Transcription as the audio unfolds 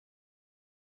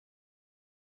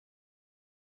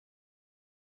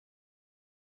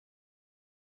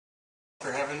For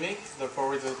having me. Look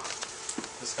forward to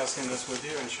discussing this with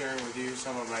you and sharing with you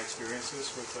some of my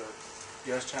experiences with the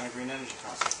U.S.-China Green Energy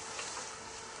Council.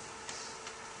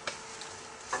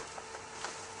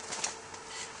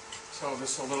 So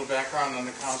this is a little background on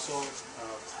the council.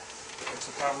 It's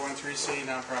a 501(c)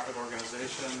 nonprofit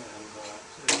organization, and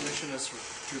its mission is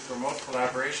to promote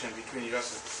collaboration between the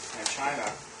U.S. and China.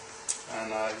 And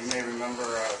you may remember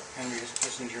Henry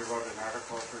Kissinger wrote an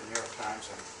article for the New York Times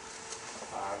and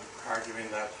arguing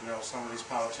that, some of these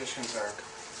politicians are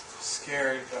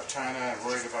scared of China and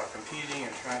worried about competing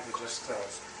and trying to just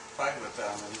fight with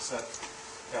them. And he said,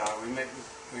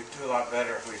 we do a lot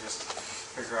better if we just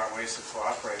figure out ways to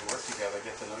cooperate and work together,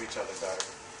 get to know each other better,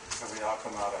 and we all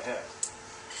come out ahead.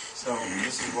 So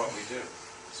this is what we do.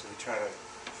 So we try to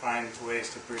find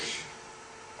ways to bridge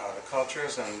the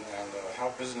cultures and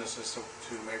help businesses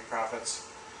to make profits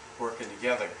working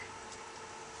together.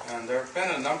 And there have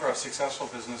been a number of successful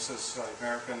businesses,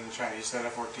 American and Chinese, that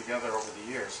have worked together over the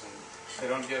years. And they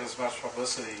don't get as much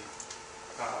publicity,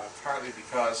 partly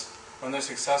because when they're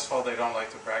successful, they don't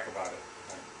like to brag about it.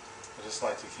 Right? They just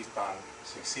like to keep on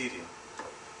succeeding.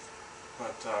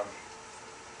 But,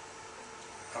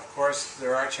 of course,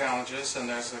 there are challenges, and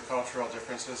there's the cultural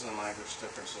differences and language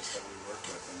differences that we work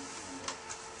with.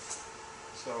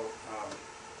 So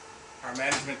our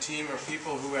management team are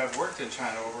people who have worked in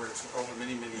China over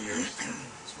many, many years.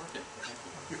 It's working.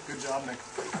 Good job, Nick.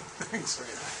 Thanks.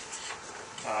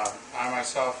 I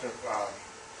myself,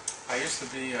 I used to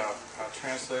be a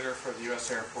translator for the U.S.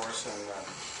 Air Force and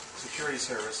Security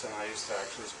Service, and I used to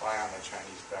actually spy on the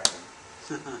Chinese back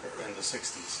in the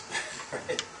 60s.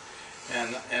 Right?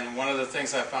 And one of the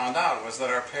things I found out was that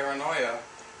our paranoia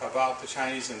about the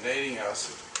Chinese invading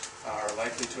us, or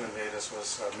likely to invade us,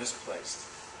 was misplaced.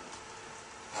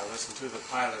 I listened to the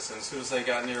pilots, and as soon as they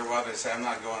got near water, they said, "I'm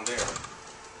not going there."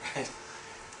 Right?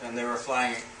 And they were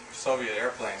flying Soviet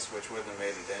airplanes, which wouldn't have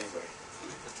made it anyway.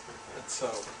 So,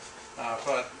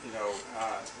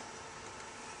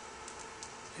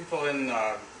 people in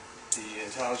the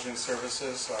intelligence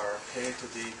services are paid to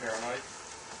be paranoid,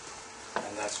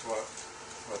 and that's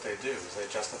what they do, is they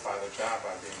justify their job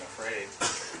by being afraid.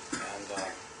 And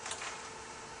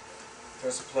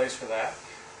there's a place for that,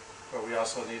 but we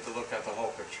also need to look at the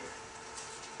whole picture.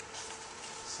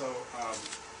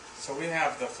 So we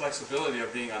have the flexibility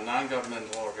of being a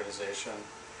non-governmental organization.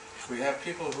 We have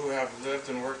people who have lived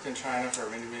and worked in China for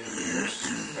many, many years,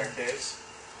 decades,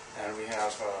 and we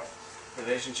have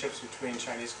relationships between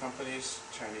Chinese companies,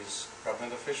 Chinese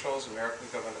government officials, American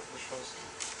government officials,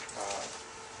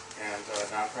 and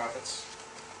nonprofits.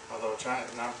 Although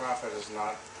nonprofit is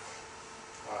not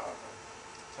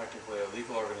technically a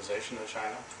legal organization in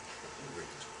China,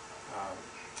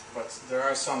 but there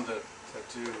are some that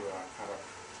do kind of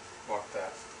walk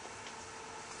that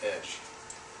edge.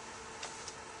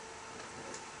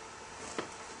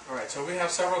 All right, so we have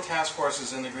several task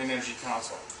forces in the Green Energy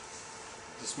Council.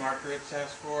 The Smart Grid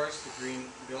Task Force, the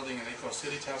Green Building and Eco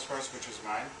City Task Force, which is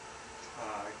mine,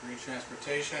 Green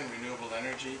Transportation, Renewable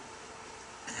Energy,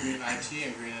 Green IT,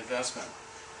 and Green Investment.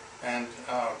 And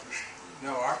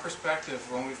our perspective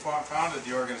when we founded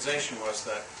the organization was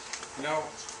that,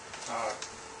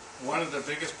 one of the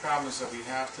biggest problems that we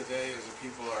have today is that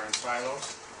people are in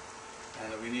silos,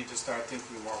 and that we need to start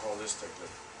thinking more holistically.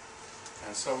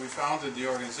 And so we founded the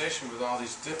organization with all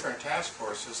these different task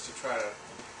forces to try to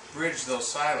bridge those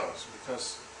silos,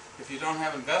 because if you don't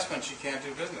have investments, you can't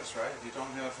do business, right? If you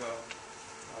don't have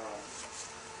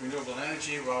renewable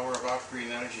energy, well, we're about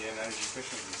green energy and energy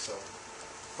efficiency. So,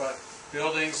 but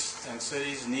buildings and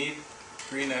cities need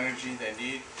green energy, they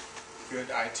need good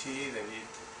IT, they need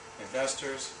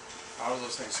investors, all of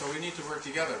those things. So we need to work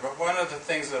together. But one of the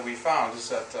things that we found is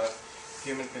that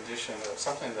human condition,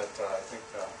 something that I think,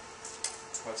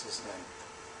 what's his name?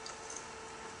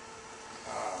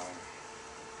 I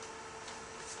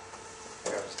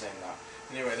forgot his name now.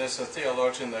 Anyway, there's a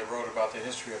theologian that wrote about the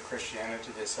history of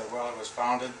Christianity. They said, well, it was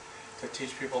founded to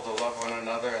teach people to love one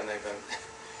another, and they've been,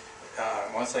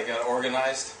 once they got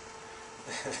organized,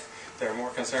 they're more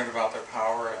concerned about their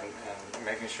power and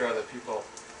making sure that people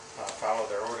follow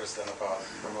their orders than about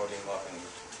promoting love and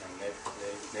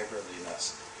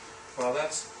neighborliness. Well,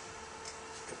 that's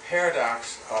the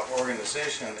paradox of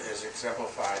organization is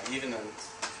exemplified even in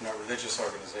religious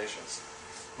organizations,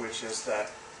 which is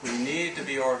that we need to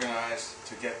be organized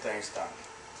to get things done.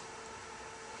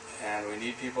 And we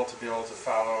need people to be able to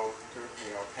follow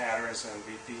patterns and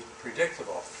be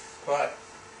predictable. But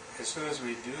as soon as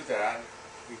we do that,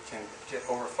 we can get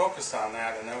over-focused on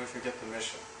that, and then we forget the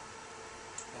mission.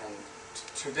 And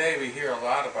today we hear a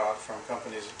lot from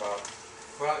companies about,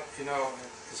 well,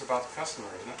 it's about the customer,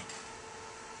 isn't it?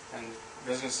 And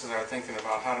businesses are thinking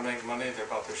about how to make money. They're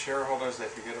about their shareholders. They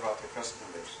forget about their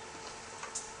customers.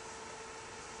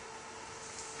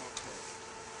 Okay.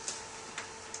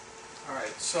 All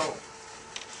right. So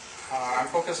I'm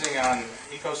focusing on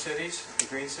eco-cities,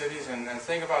 green cities, and the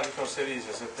thing about eco-cities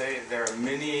is that there are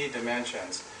many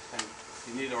dimensions, and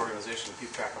you need an organization to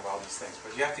keep track of all these things.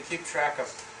 But you have to keep track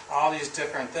of all these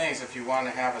different things if you want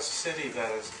to have a city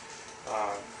that is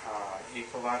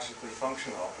ecologically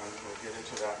functional, and we'll get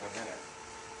into that in a minute.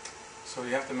 So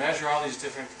you have to measure all these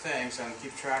different things and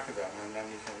keep track of them, and then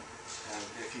you can, and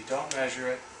if you don't measure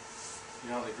it, you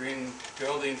know, the Green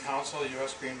Building Council,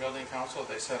 U.S. Green Building Council,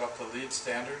 they set up the LEED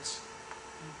standards,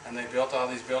 and they built all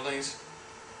these buildings,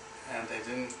 and they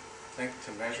didn't think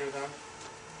to measure them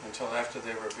until after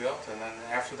they were built, and then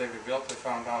after they were built, they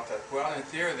found out that, well, in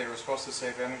theory, they were supposed to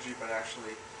save energy, but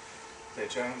actually,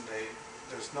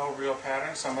 there's no real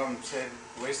pattern. Some of them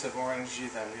wasted more energy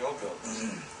than the old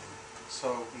buildings.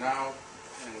 So now,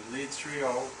 in LEED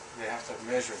 3.0, they have to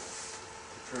measure them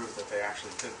to prove that they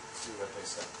actually did do what they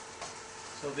said.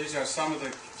 So these are some of the.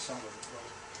 So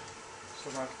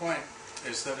my point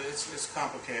is that it's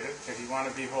complicated if you want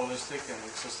to be holistic and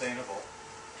sustainable.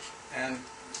 And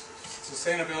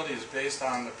sustainability is based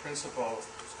on the principle,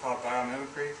 it's called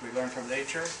biomimicry. We learn from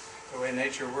nature. The way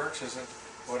nature works is that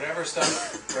whatever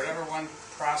one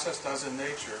process does in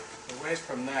nature, the waste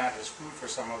from that is food for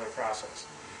some other process.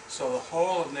 So the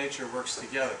whole of nature works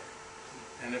together.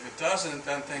 And if it doesn't,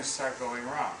 then things start going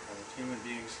wrong. And human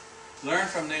beings learn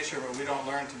from nature, but we don't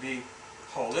learn to be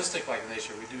holistic like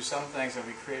nature. We do some things and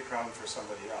we create problems for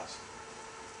somebody else.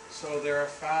 So there are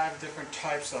 5 different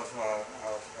types of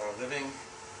living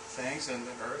things in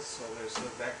the earth. So there's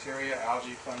the bacteria,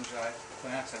 algae, fungi,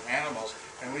 plants, and animals,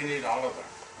 and we need all of them,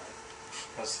 right?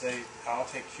 Because they all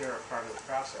take care of part of the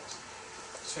process.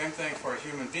 Same thing for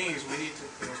human beings.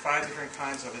 There's 5 different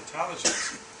kinds of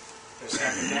intelligence. There's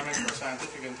academic or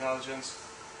scientific intelligence,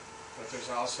 but there's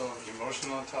also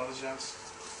emotional intelligence,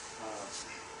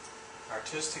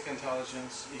 artistic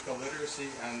intelligence, eco-literacy,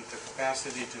 and the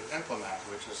capacity to implement,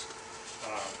 which is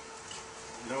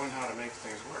knowing how to make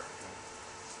things work.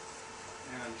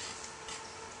 And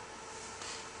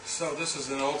so this is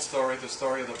an old story, the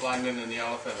story of the blind man and the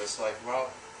elephant. It's like,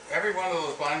 well, every one of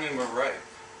those blind men were right.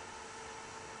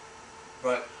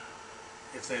 But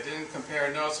if they didn't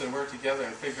compare notes and work together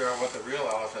and figure out what the real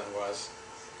elephant was,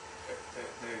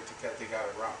 they got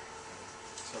it wrong.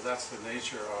 So that's the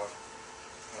nature of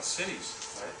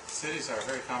cities, right? Cities are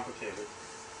very complicated,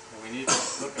 and we need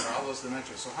to look at all those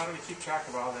dimensions. So how do we keep track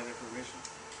of all that information?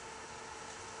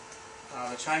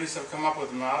 The Chinese have come up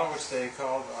with a model which they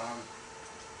called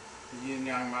the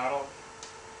yin-yang model.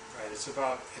 Right? It's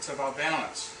about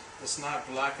balance. It's not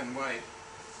black and white.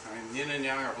 I mean, yin and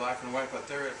yang are black and white, but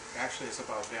actually it's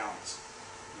about balance.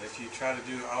 And if you try to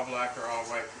do all black or all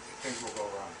white, things will go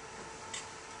wrong.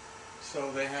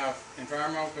 So they have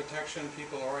environmental protection,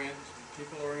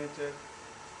 people-oriented,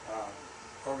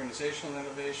 organizational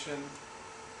innovation,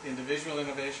 individual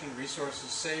innovation, resources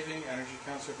saving, energy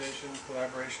conservation,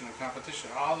 collaboration, and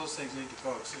competition. All those things need to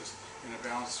coexist in a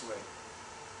balanced way.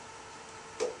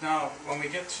 Now, when we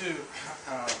get to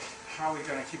how we're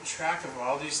going to keep track of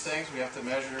all these things, we have to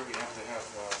measure, we have to have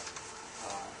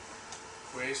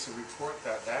ways to report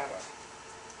that data.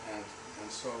 And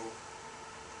so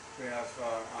we have,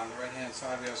 on the right-hand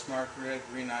side, we have smart grid,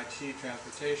 green IT,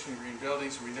 transportation, green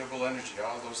buildings, renewable energy.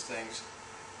 All of those things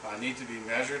need to be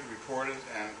measured, reported,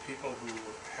 and people who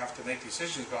have to make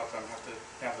decisions about them have to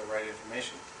have the right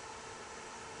information.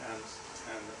 And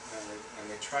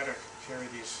they try to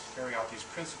carry out these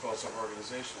principles of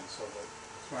organization, so that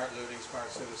smart living, smart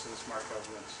citizens, smart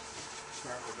governments,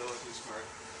 smart mobility, smart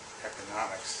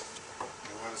economics.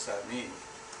 And what does that mean?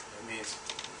 It means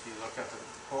if you look at the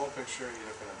whole picture, you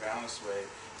look in a balanced way.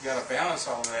 You got to balance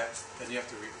all that, then you have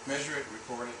to measure it,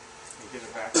 report it, and get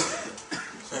it back to you.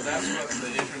 So that's what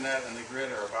the internet and the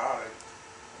grid are about.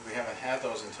 We haven't had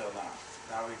those until now.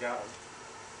 Now we got them.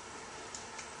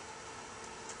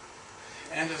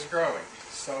 And it's growing.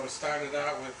 So it started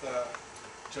out with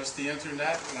just the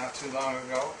internet not too long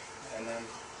ago, and then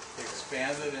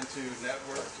expanded into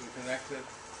networked and connected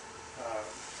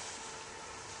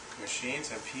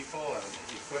machines and people and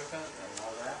equipment and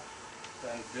all that.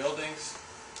 Then buildings.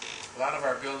 A lot of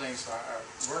our buildings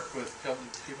work with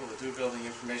people that do building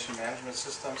information management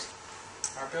systems.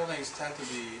 Our buildings tend to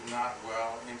be not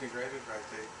well integrated, right?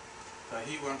 They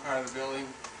heat one part of the building,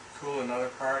 cool another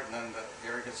part, and then the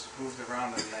air gets moved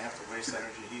around and they have to waste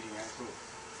energy heating and cooling.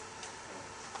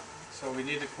 So we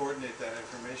need to coordinate that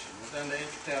information. And then the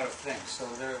Internet of Things. So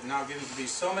there are now getting to be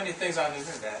so many things on the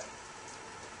Internet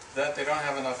that they don't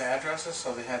have enough addresses,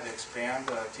 so they had to expand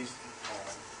the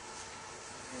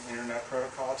Internet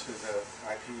protocol to the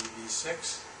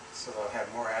IPv6, so they'll have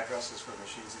more addresses for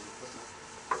machines and equipment.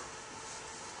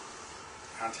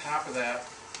 On top of that,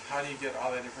 how do you get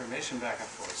all that information back and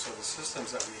forth? So the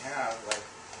systems that we have, like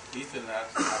Ethernet,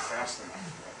 not fast enough.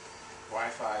 Right?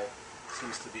 Wi-Fi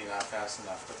seems to be not fast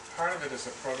enough, but part of it is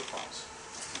the protocols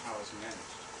and how it's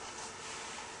managed.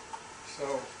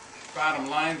 So, bottom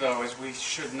line though is we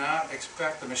should not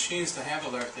expect the machines to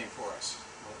handle everything for us.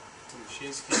 The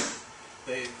machines can't.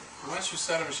 Once you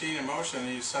set a machine in motion and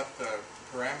you set the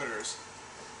parameters,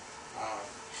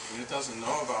 and it doesn't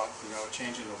know about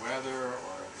changing the weather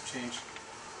or the change.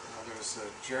 There was the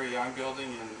Jerry Young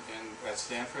building at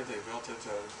Stanford. They built it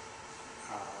to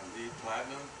LEED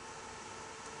Platinum,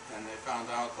 and they found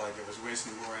out like it was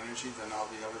wasting more energy than all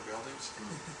the other buildings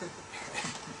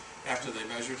after they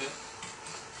measured it.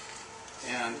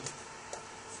 And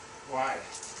why?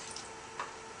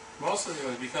 Mostly it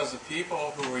was because the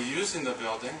people who were using the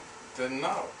building didn't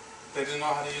know. They didn't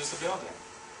know how to use the building.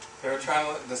 They were trying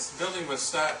to. This building was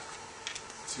set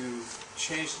to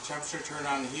change the temperature, turn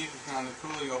on the heat, turn on the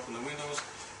cooling, open the windows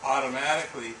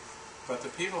automatically. But the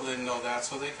people didn't know that,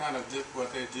 so they kind of did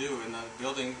what they do, and the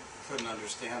building couldn't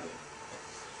understand it.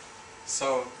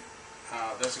 So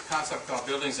there's a concept called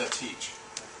buildings that teach.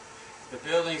 The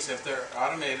buildings, if they're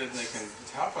automated and they can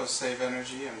help us save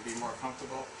energy and be more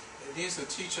comfortable, it needs to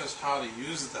teach us how to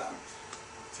use them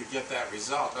to get that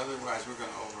result. Otherwise, we're going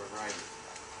to override it.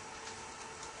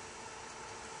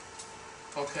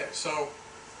 Okay, so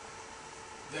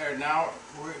there now,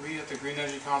 we at the Green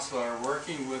Energy Council are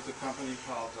working with a company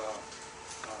called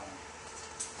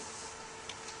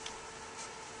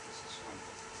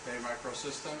Bay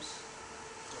Microsystems,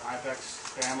 the IBEX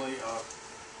family of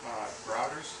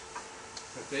routers.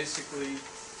 But basically,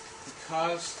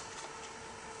 because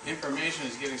information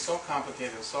is getting so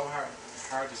complicated, so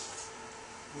hard to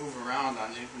move around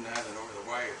on the internet and over the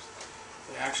wires,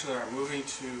 they actually are moving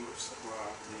to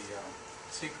the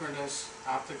synchronous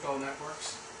optical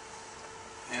networks,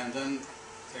 and then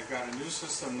they've got a new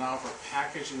system now for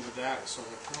packaging the data. So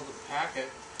they build a packet,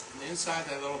 and inside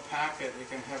that little packet, it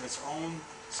can have its own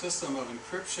system of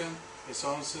encryption, its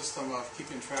own system of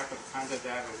keeping track of the kind of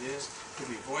data it is. It could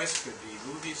be voice, it could be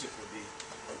movies, it could be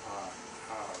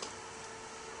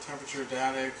temperature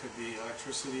data, it could be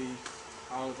electricity,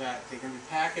 all of that. They can be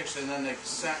packaged, and then they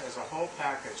sent as a whole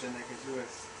package, and they can do it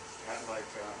at like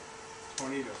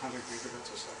 20 to 100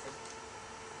 gigabits a second.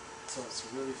 So it's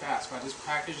really fast. By just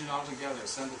packaging it all together,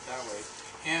 send it that way,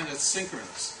 and it's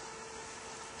synchronous.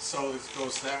 So it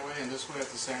goes that way and this way at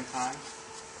the same time.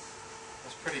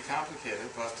 It's pretty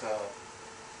complicated, but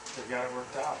they've got it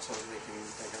worked out so that they can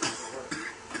make it work.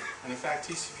 And in fact,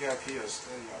 TCP/IP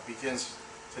begins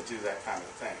to do that kind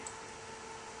of thing.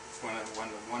 When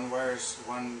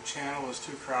one channel is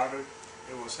too crowded,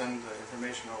 it will send the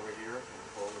information over here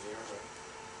or over there. But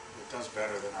it does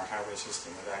better than our highway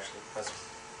system. It actually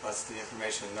lets the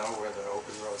information know where the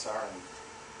open roads are and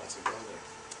lets it go there.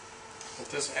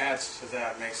 But this adds to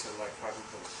that, makes it like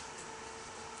quadruple.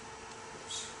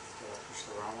 Oops, did I push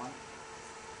the wrong one?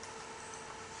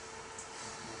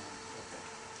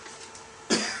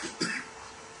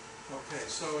 Okay,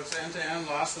 so it's end-to-end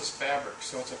lossless fabric.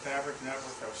 So it's a fabric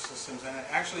network of systems, and it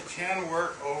actually can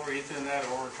work over Ethernet,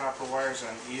 over copper wires,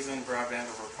 and even broadband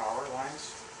over power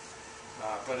lines.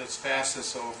 But it's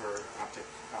fastest over optical.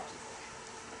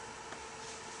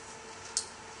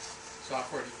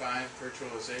 Software-defined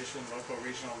virtualization, local,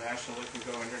 regional, national, it can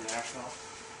go international.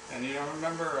 And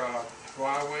remember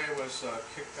Huawei was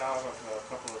kicked out of a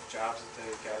couple of jobs that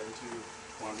they got into.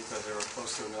 One because they were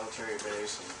close to a military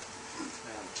base,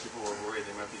 and people were worried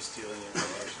they might be stealing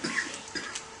information.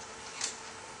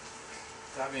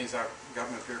 That means our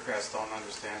government bureaucrats don't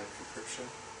understand encryption.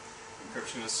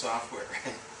 Encryption is software.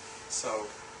 So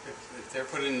if they're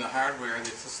putting in the hardware,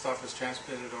 this stuff is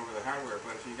transmitted over the hardware,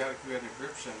 but if you got to create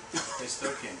encryption, they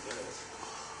still can't get it.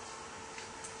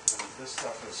 And this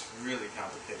stuff is really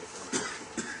complicated for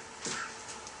encryption.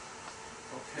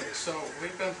 Okay, so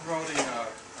we've been promoting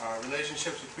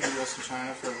relationships between the U.S. and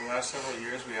China for the last several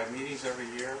years. We have meetings every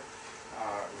year.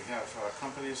 We have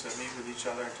companies that meet with each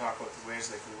other and talk about the ways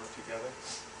they can work together.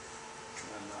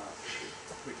 And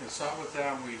we consult with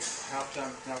them. We help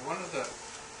them. Now,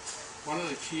 one of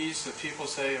the keys that people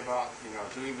say about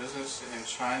doing business in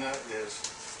China is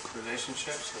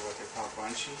relationships, or what they call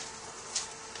guanxi.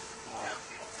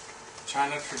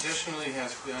 China traditionally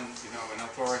has been an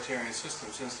authoritarian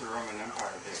system since the Roman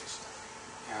Empire days,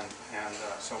 and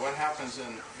so what happens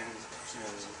in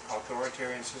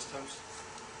authoritarian systems?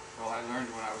 Well, I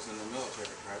learned when I was in the military,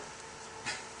 right?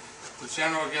 the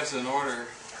general gives an order,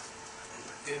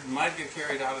 it might get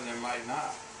carried out and it might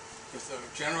not. If the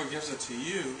general gives it to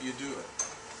you, you do it.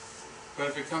 But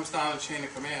if it comes down the chain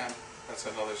of command, that's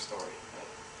another story.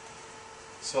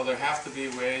 So there have to be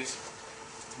ways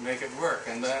to make it work,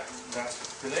 and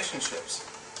that's relationships.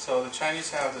 So the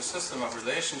Chinese have the system of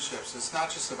relationships. It's not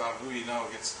just about who you know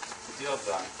gets the deal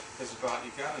done. It's about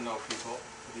you got to know people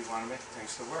if you want to make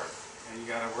things to work. And you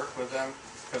got to work with them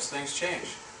because things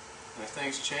change. And if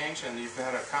things change and you've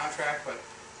had a contract, but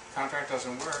the contract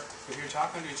doesn't work, if you're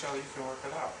talking to each other, you can work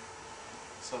it out.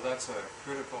 So that's a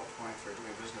critical point for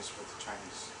doing business with the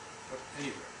Chinese. But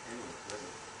anywhere,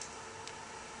 really.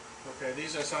 Okay,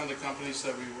 these are some of the companies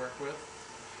that we work with.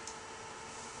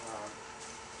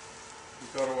 We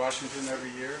go to Washington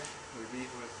every year. We meet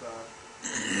with,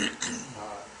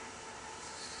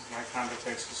 my conduct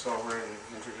takes us over and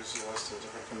introduces us to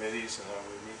different committees, and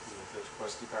we meet with, of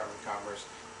course, Department of Commerce,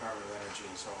 Department of Energy,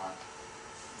 and so on.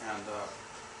 And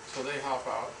so they help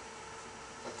out.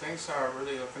 But things are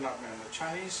really looking up, and the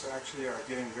Chinese actually are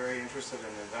getting very interested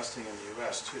in investing in the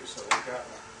U.S. too. So they've got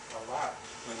a lot.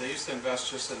 I mean, they used to invest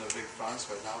just in the big funds,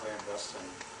 but now they invest in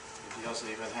deals.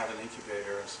 They even have an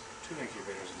incubator, 2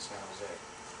 incubators in San Jose.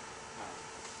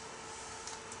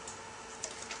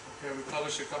 Okay, we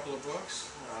published a couple of books,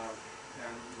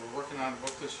 and we're working on a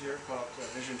book this year called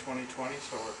Vision 2020.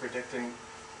 So we're predicting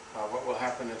what will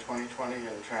happen in 2020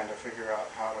 and trying to figure out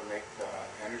how to make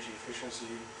energy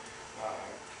efficiency,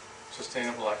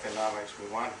 sustainable economics. We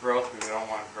want growth, but we don't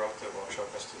want growth that will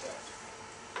choke us to death.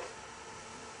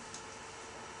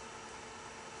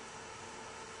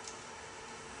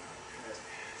 Okay.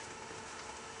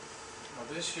 Well,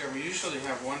 this year we usually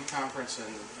have one conference in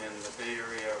the Bay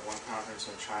Area, one conference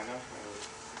in China. And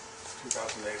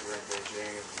 2008 we were in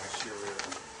Beijing, and next year we were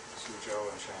in Suzhou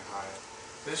and Shanghai.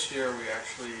 This year we had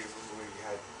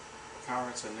a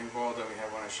conference in Ningbo, then we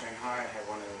had one in Shanghai, I had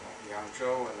one in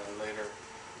Yangzhou, and then later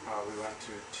we went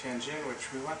to Tianjin, which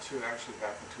we went to actually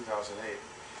back in 2008.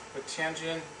 But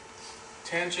Tianjin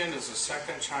is the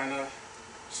second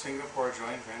China-Singapore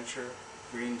joint venture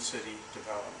green city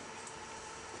development.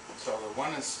 So the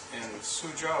one in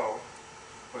Suzhou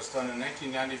was done in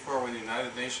 1994 when the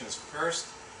United Nations first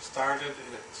started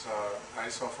its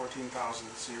ISO 14000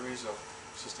 series of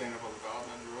sustainable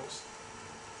development rules.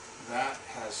 That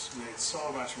has made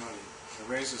so much money. It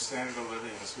raised the standard of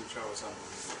living in Suzhou is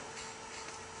unbelievable.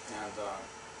 And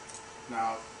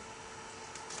now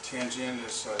Tianjin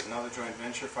is another joint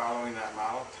venture following that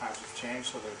model. Times have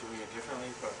changed, so they're doing it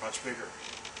differently, but much bigger.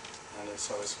 And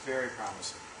so it's very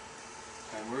promising.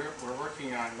 And we're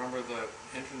working on, remember the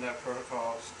Internet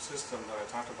Protocol system that I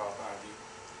talked about, the ID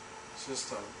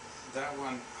system, that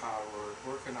one we're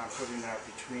working on putting that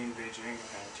between Beijing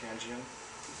and Tianjin,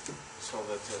 so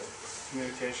that the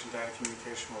data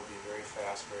communication will be very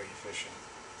fast, very efficient,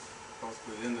 both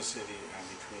within the city and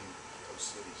between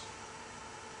those cities.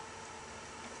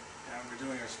 And we're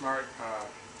doing a smart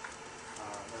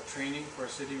training for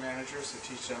city managers to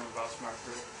teach them about smart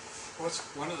grid.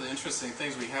 One of the interesting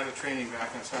things, we had a training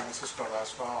back in San Francisco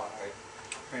last fall, and I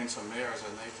trained some mayors,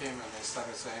 and they came and they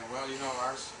started saying, well, you know,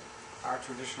 our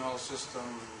traditional system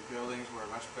buildings were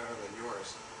much better than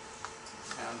yours.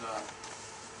 And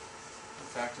the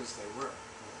fact is they were.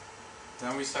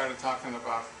 Then we started talking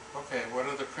about, okay, what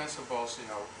are the principles, you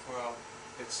know, well,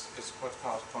 it's what's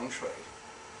called feng shui.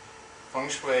 Feng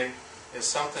shui is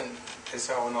something, they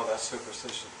say, oh no, that's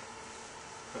superstition.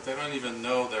 But they don't even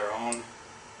know their own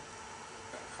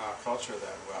culture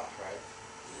that well, right?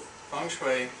 Feng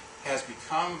shui has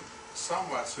become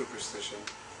somewhat superstition,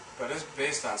 but it's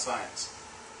based on science.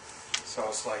 So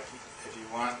it's like, if you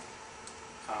want,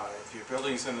 if your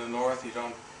building's in the north, you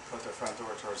don't put the front door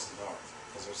towards the north,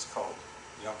 because it's cold.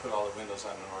 You don't put all the windows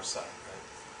on the north side, right?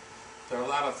 There are a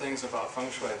lot of things about feng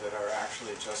shui that are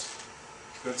actually just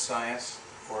good science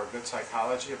or good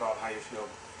psychology about how you feel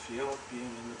being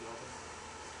in the building.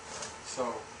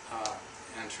 So,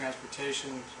 and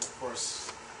transportation, of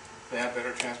course, they had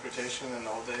better transportation in the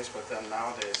old days, but then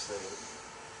nowadays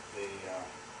they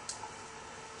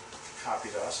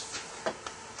copied us.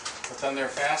 But then they're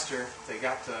faster. They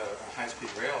got the high-speed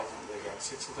rail, and they got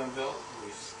 6 of them built.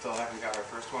 We still haven't got our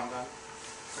first one done.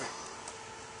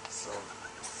 So,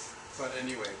 but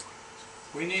anyway,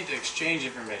 we need to exchange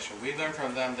information. We learn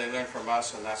from them, they learn from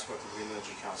us, and that's what the Green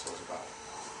Energy Council is about.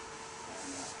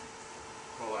 And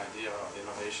the whole idea of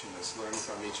innovation is learning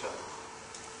from each other.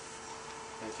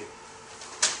 Thank you.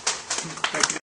 Thank you.